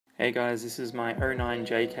Hey guys, this is my 09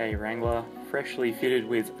 JK Wrangler, freshly fitted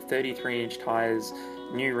with 33-inch tyres,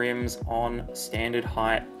 new rims on standard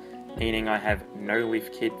height, meaning I have no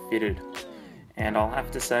lift kit fitted. And I'll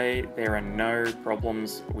have to say there are no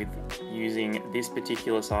problems with using this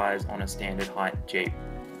particular size on a standard height Jeep.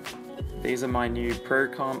 These are my new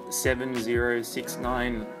ProComp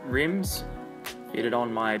 7069 rims, fitted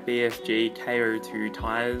on my BFG K02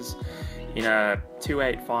 tyres in a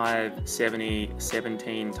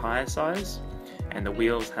 285/70/17 tyre size, and the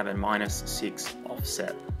wheels have a -6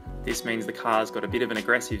 offset. This means the car's got a bit of an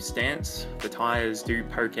aggressive stance. The tyres do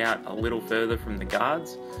poke out a little further from the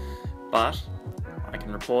guards, but I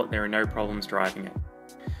can report there are no problems driving it.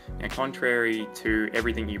 Now, contrary to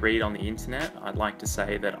everything you read on the internet, I'd like to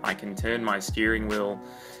say that I can turn my steering wheel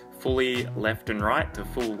fully left and right to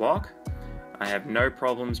full lock. I have no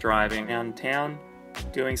problems driving around town,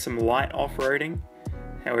 doing some light off-roading.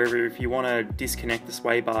 However, if you want to disconnect the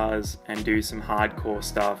sway bars and do some hardcore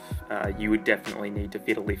stuff, you would definitely need to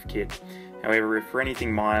fit a lift kit. However, if for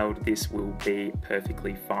anything mild, this will be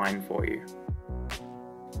perfectly fine for you.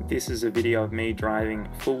 This is a video of me driving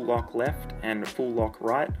full lock left and full lock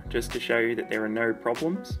right, just to show you that there are no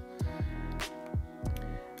problems.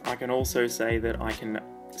 I can also say that I can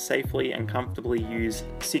safely and comfortably use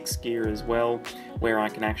 6th gear as well, where I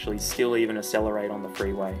can actually still even accelerate on the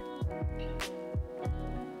freeway.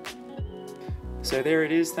 So there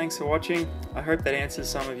it is, thanks for watching. I hope that answers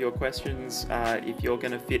some of your questions. If you're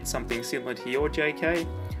going to fit something similar to your JK,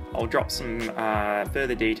 I'll drop some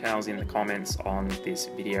further details in the comments on this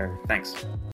video. Thanks.